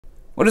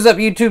What is up,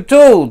 YouTube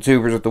tool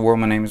tubers of the world?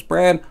 My name is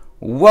Brad.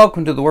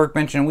 Welcome to the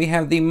workbench, and we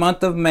have the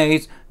month of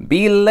May's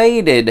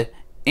belated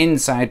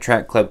Inside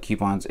Track Club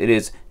coupons. It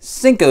is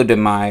Cinco de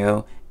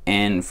Mayo,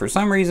 and for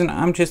some reason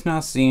I'm just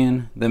not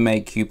seeing the May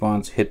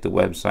coupons hit the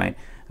website.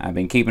 I've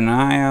been keeping an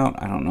eye out.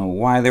 I don't know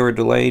why they were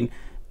delayed.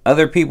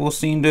 Other people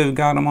seem to have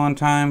got them on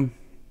time.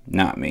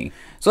 Not me.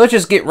 So let's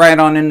just get right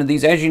on into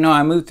these. As you know,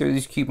 I moved through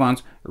these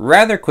coupons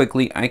rather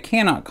quickly. I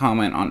cannot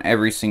comment on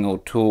every single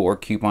tool or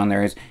coupon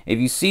there is. If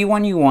you see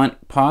one you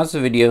want, pause the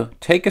video,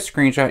 take a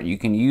screenshot. You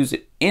can use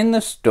it in the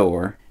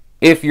store.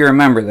 If you're a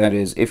member, that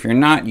is. If you're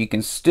not, you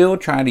can still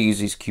try to use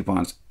these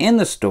coupons in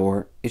the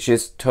store. It's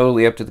just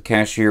totally up to the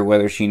cashier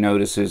whether she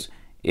notices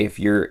if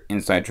your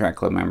Inside Track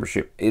Club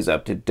membership is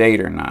up to date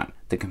or not.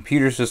 The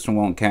computer system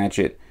won't catch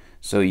it,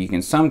 so you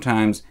can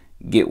sometimes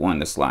get one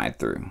to slide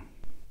through.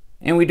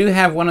 And we do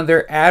have one of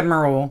their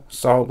Admiral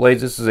saw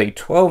blades. This is a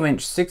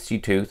 12-inch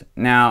 60-tooth.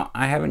 Now,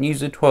 I haven't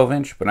used the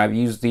 12-inch, but I've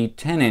used the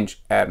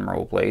 10-inch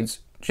Admiral blades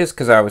just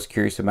because I was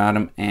curious about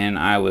them, and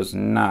I was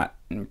not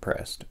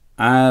impressed.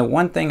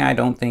 One thing I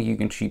don't think you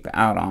can cheap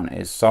out on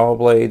is saw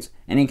blades,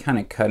 any kind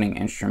of cutting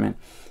instrument.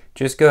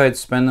 Just go ahead,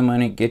 spend the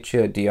money, get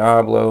you a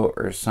Diablo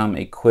or some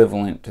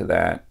equivalent to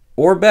that,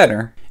 or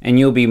better, and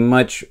you'll be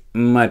much,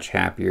 much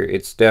happier.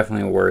 It's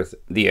definitely worth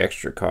the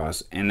extra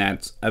cost, and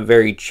that's a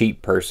very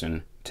cheap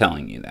person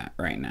telling you that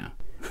right now.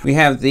 We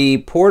have the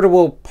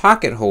portable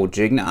pocket hole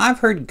jig. Now, I've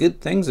heard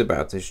good things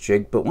about this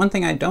jig, but one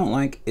thing I don't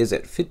like is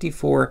at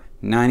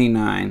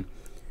 $54.99.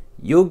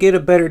 You'll get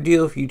a better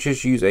deal if you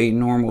just use a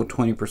normal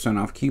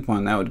 20% off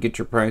coupon. That would get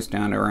your price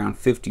down to around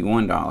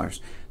 $51.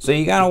 So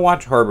you gotta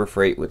watch Harbor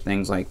Freight with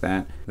things like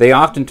that. They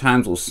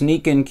oftentimes will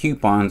sneak in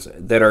coupons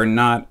that are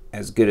not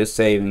as good a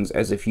savings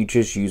as if you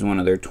just use one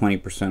of their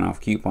 20%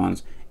 off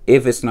coupons,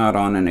 if it's not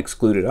on an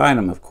excluded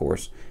item, of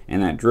course.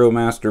 And that Drill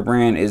Master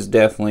brand is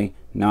definitely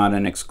not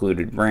an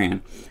excluded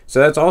brand. So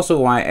that's also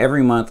why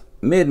every month,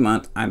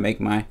 mid-month, I make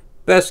my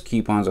best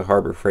coupons of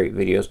Harbor Freight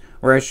videos,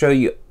 where I show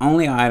you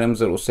only items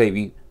that will save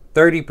you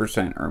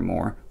 30% or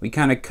more. We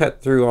kind of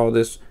cut through all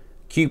this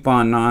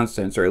coupon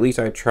nonsense, or at least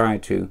I try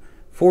to,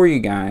 for you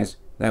guys.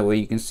 That way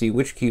you can see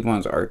which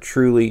coupons are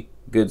truly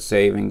good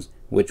savings,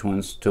 which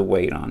ones to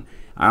wait on.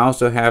 I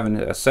also have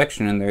a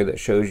section in there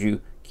that shows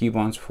you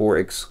coupons for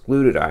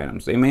excluded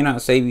items. They may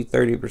not save you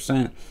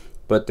 30%,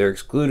 but they're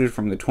excluded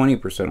from the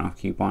 20% off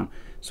coupon.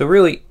 So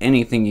really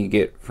anything you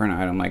get for an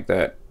item like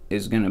that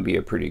is going to be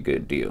a pretty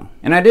good deal.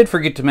 And I did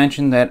forget to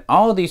mention that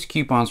all of these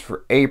coupons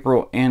for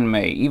April and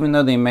May, even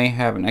though they may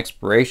have an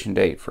expiration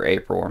date for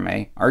April or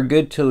May, are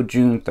good till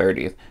June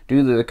 30th.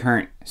 Due to the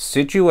current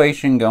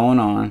situation going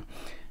on,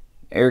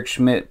 Eric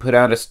Schmidt put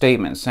out a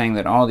statement saying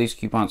that all these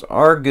coupons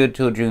are good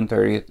till June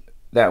 30th.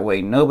 That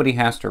way nobody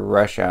has to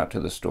rush out to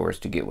the stores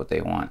to get what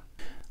they want.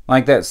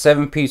 Like that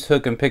 7-piece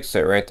hook and pick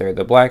set right there,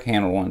 the black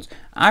handle ones.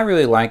 I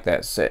really like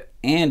that set,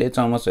 and it's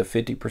almost a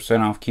 50%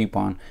 off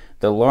coupon.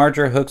 The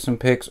larger hooks and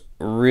picks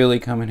really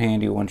come in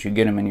handy once you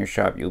get them in your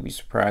shop. You'll be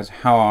surprised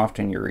how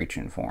often you're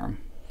reaching for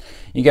them.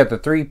 You got the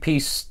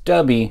 3-piece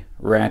stubby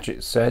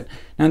ratchet set.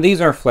 Now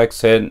these are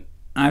flex head.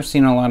 I've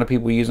seen a lot of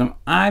people use them.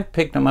 I've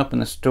picked them up in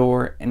the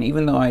store, and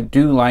even though I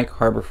do like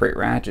Harbor Freight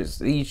ratchets,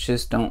 these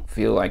just don't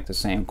feel like the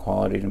same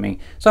quality to me.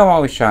 So I've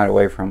always shied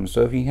away from them.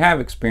 So if you have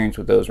experience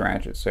with those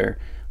ratchets there,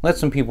 let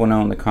some people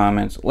know in the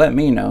comments. Let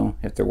me know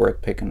if they're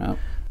worth picking up.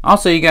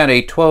 Also, you got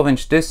a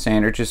 12-inch disc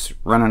sander just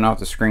running off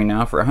the screen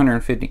now for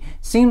 $150.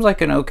 Seems like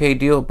an okay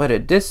deal, but a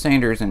disc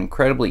sander is an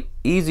incredibly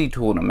easy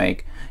tool to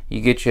make. You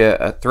get you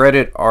a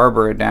threaded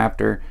arbor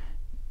adapter,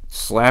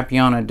 slap you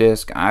on a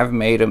disc. I've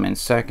made them in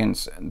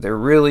seconds. They're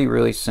really,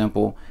 really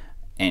simple,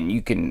 and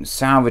you can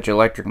salvage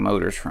electric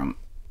motors from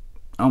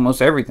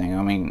almost everything.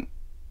 I mean,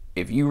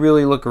 if you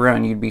really look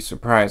around, you'd be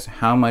surprised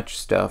how much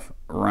stuff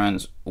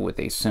runs with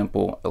a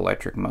simple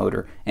electric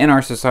motor in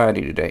our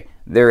society today.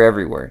 They're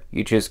everywhere.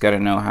 You just got to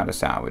know how to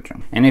salvage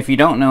them. And if you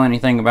don't know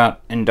anything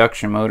about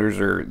induction motors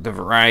or the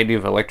variety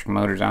of electric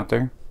motors out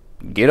there,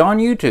 get on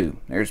YouTube.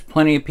 There's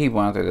plenty of people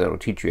out there that will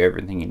teach you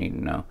everything you need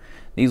to know.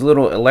 These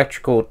little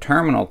electrical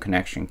terminal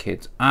connection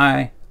kits,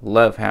 I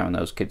love having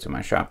those kits in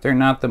my shop. They're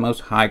not the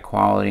most high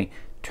quality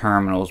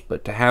terminals,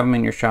 but to have them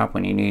in your shop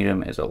when you need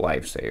them is a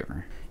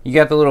lifesaver. You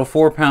got the little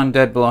 4-pound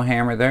dead blow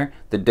hammer there.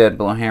 The dead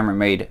blow hammer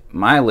made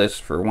my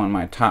list for one of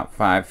my top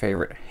 5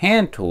 favorite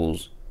hand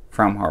tools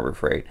from Harbor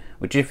Freight,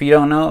 which, if you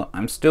don't know,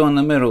 I'm still in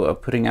the middle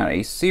of putting out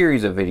a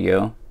series of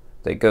videos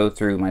that go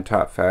through my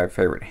top 5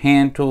 favorite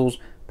hand tools,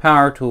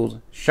 power tools,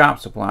 shop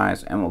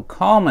supplies, and will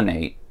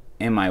culminate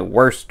in my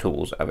worst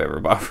tools I've ever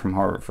bought from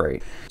Harbor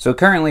Freight. So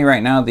currently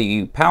right now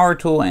the power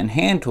tool and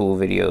hand tool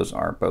videos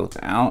are both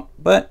out,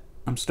 but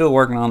I'm still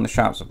working on the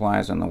shop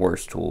supplies and the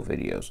worst tool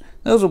videos.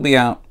 Those will be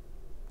out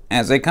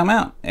as they come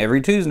out.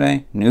 Every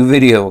Tuesday, new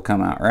video will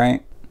come out,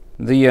 right?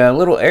 The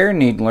little air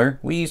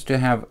needler, we used to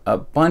have a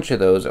bunch of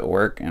those at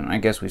work, and I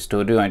guess we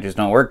still do. I just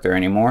don't work there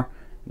anymore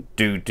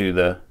due to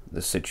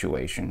the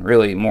situation.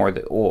 Really more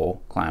the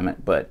oil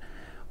climate. But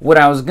what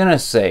I was gonna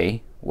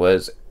say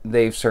was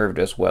they've served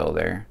us well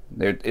there.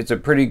 It's a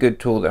pretty good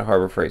tool that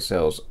Harbor Freight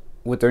sells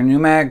with their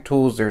pneumatic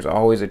tools, there's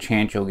always a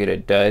chance you'll get a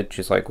dud,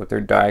 just like with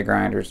their die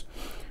grinders.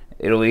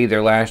 It'll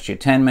either last you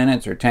 10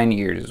 minutes or 10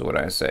 years is what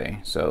I say.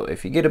 So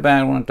if you get a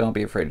bad one, don't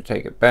be afraid to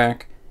take it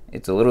back.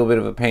 It's a little bit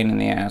of a pain in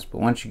the ass,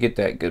 but once you get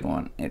that good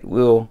one, it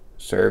will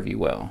serve you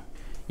well.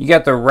 You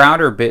got the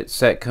router bit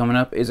set coming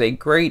up. Is a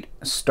great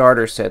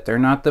starter set. They're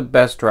not the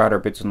best router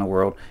bits in the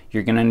world.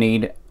 You're going to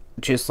need,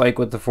 just like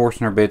with the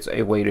Forstner bits,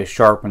 a way to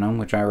sharpen them,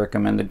 which I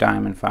recommend the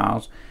diamond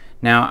files.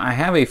 Now, I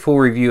have a full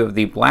review of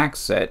the black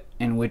set,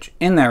 in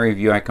that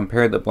review I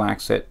compared the black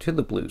set to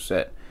the blue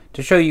set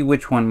to show you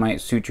which one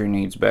might suit your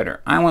needs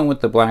better. I went with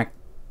the black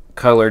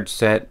colored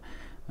set.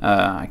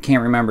 I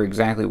can't remember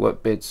exactly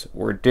what bits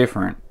were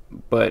different,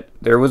 but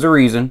there was a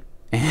reason,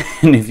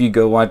 and if you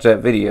go watch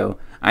that video,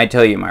 I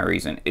tell you my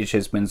reason. It's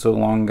just been so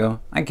long ago,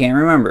 I can't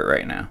remember it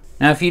right now.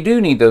 Now, if you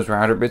do need those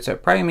router bits,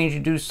 that probably means you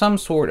do some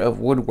sort of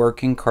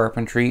woodworking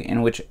carpentry,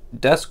 in which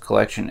dust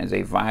collection is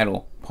a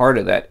vital part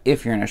of that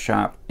if you're in a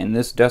shop. And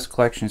this dust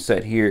collection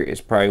set here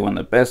is probably one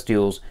of the best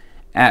deals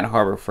at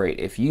Harbor Freight.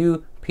 If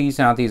you piece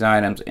out these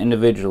items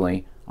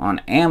individually on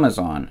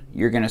Amazon,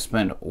 you're going to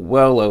spend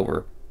well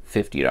over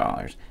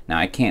 $50. Now,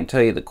 I can't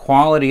tell you the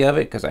quality of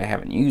it because I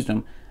haven't used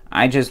them.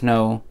 I just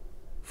know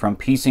from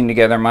piecing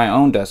together my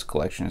own dust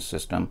collection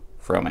system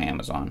from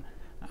Amazon,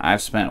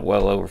 I've spent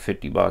well over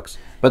 50 bucks.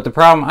 But the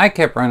problem I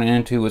kept running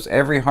into was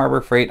every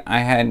Harbor Freight I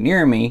had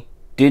near me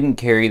didn't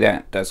carry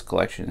that dust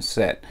collection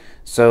set.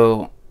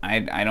 So I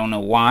don't know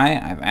why.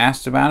 I've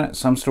asked about it.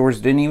 Some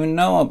stores didn't even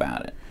know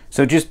about it.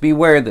 So just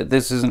beware that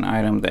this is an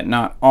item that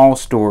not all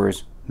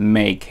stores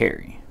may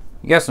carry.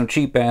 You got some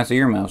cheap ass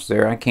earmuffs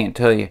there. I can't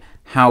tell you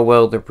how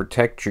well they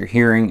protect your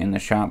hearing in the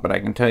shop, but I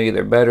can tell you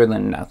they're better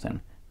than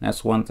nothing.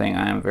 That's one thing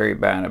I am very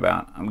bad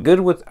about. I'm good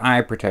with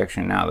eye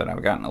protection now that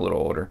I've gotten a little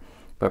older,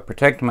 but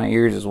protecting my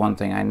ears is one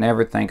thing I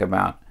never think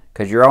about,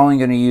 because you're only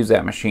going to use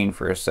that machine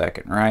for a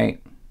second,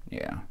 right?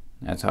 Yeah,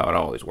 that's how it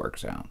always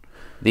works out.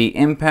 The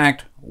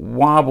Impact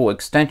Wobble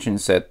extension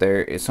set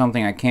there is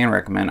something I can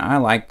recommend. I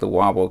like the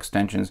wobble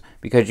extensions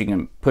because you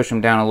can push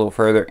them down a little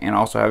further and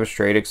also have a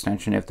straight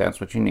extension if that's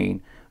what you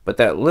need. But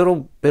that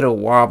little bit of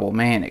wobble,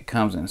 man, it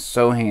comes in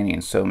so handy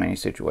in so many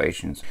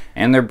situations.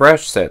 And their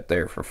brush set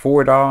there for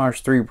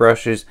 $4, 3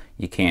 brushes,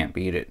 you can't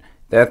beat it.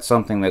 That's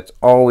something that's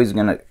always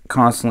going to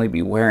constantly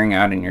be wearing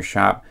out in your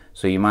shop,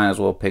 so you might as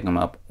well pick them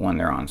up when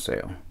they're on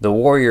sale. The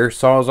Warrior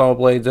Sawzall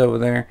blades over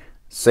there,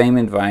 same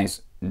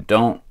advice.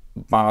 Don't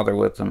bother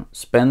with them.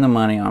 Spend the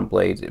money on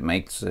blades. It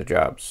makes the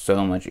job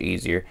so much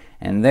easier.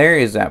 And there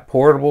is that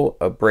portable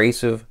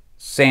abrasive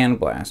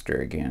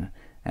sandblaster again.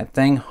 That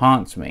thing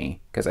haunts me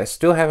because I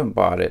still haven't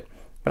bought it,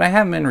 but I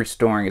haven't been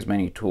restoring as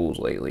many tools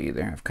lately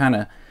either. I've kind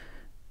of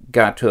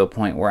got to a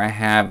point where I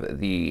have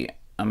the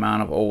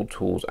amount of old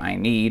tools I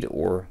need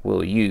or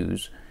will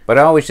use, but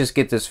I always just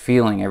get this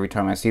feeling every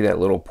time I see that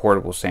little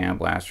portable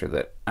sandblaster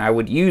that I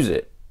would use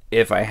it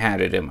if I had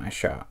it in my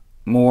shop,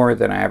 more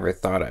than I ever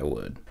thought I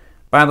would.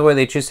 By the way,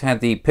 they just had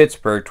the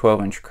Pittsburgh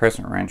 12-inch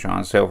crescent wrench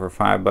on sale for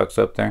 $5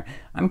 up there.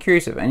 I'm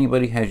curious if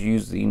anybody has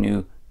used the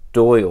new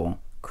Doyle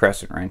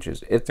crescent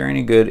wrenches, if they're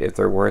any good, if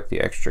they're worth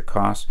the extra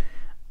cost.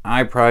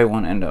 I probably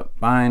won't end up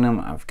buying them.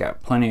 I've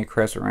got plenty of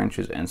crescent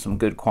wrenches and some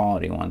good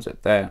quality ones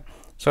at that,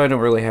 so I don't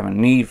really have a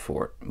need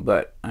for it,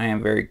 but I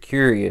am very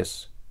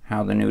curious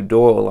how the new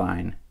Doyle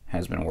line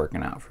has been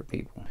working out for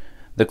people.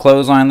 The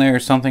clothesline there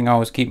is something I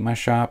always keep in my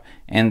shop,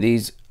 and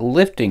these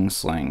lifting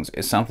slings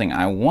is something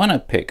I want to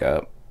pick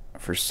up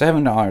for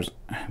 $7.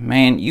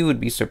 Man, you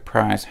would be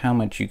surprised how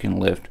much you can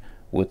lift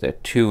with a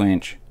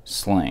 2-inch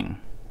sling.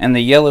 And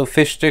the yellow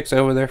fish sticks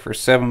over there for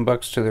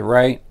 $7 to the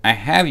right, I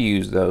have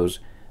used those.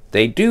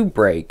 They do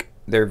break.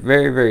 They're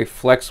very, very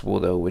flexible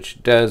though,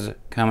 which does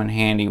come in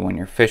handy when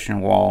you're fishing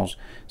walls.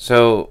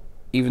 So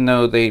even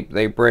though they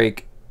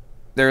break,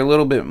 they're a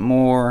little bit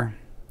more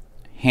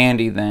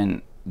handy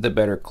than the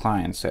better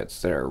Klein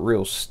sets that are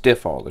real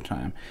stiff all the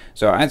time.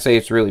 So I'd say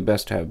it's really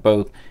best to have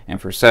both, and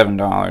for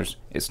 $7,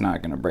 it's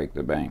not going to break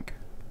the bank.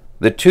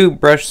 The 2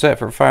 brush set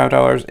for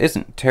 $5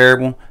 isn't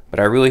terrible, but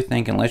I really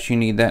think unless you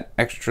need that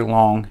extra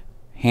long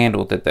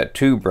handle that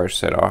 2 brush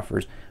set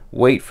offers,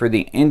 wait for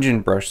the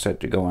engine brush set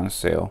to go on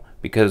sale,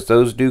 because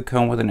those do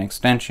come with an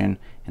extension,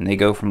 and they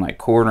go from like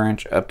 1/4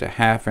 inch up to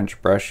 1/2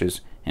 inch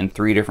brushes in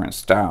 3 different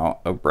style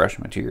of brush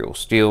material: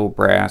 steel,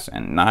 brass,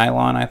 and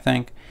nylon, I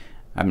think.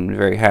 I'm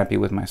very happy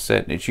with my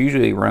set. It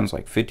usually runs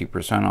like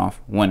 50% off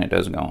when it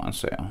does go on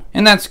sale.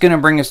 And that's going to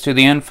bring us to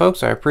the end,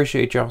 folks. I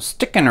appreciate y'all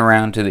sticking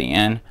around to the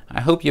end. I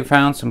hope you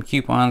found some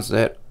coupons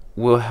that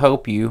will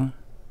help you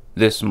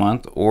this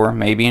month, or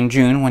maybe in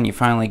June when you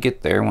finally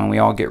get there, when we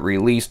all get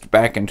released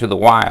back into the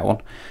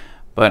wild.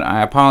 But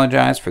I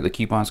apologize for the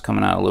coupons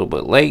coming out a little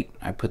bit late.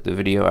 I put the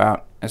video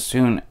out as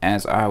soon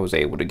as I was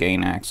able to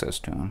gain access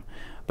to them.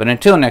 But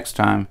until next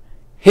time,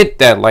 hit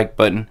that like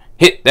button,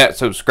 hit that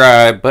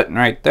subscribe button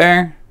right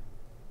there.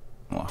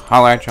 We'll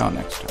holler at y'all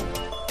next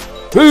time.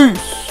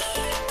 Peace!